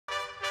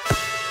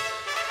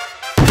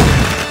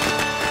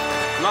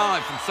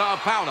Live from Sao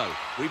Paulo,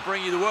 we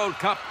bring you the World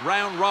Cup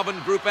round-robin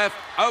Group F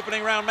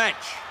opening round match.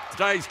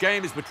 Today's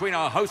game is between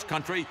our host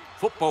country,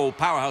 football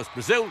powerhouse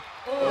Brazil,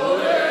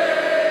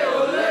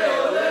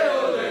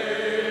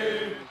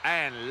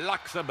 and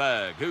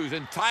Luxembourg, whose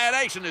entire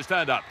nation has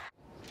turned up.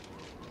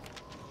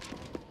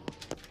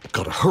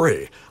 Gotta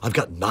hurry. I've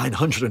got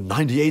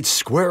 998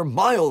 square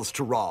miles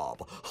to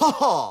rob. Ha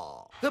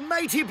ha! The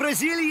mighty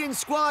Brazilian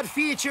squad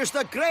features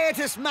the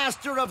greatest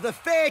master of the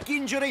fake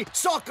injury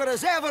soccer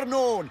has ever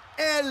known,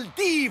 El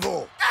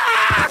Divo.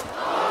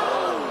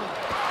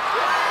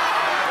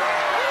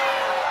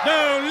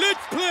 Now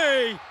let's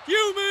play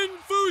human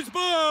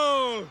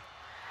foosball!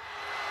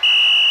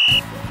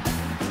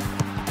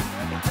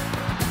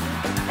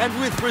 And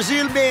with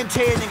Brazil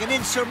maintaining an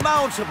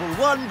insurmountable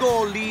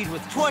one-goal lead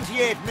with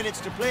 28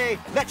 minutes to play,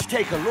 let's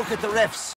take a look at the refs.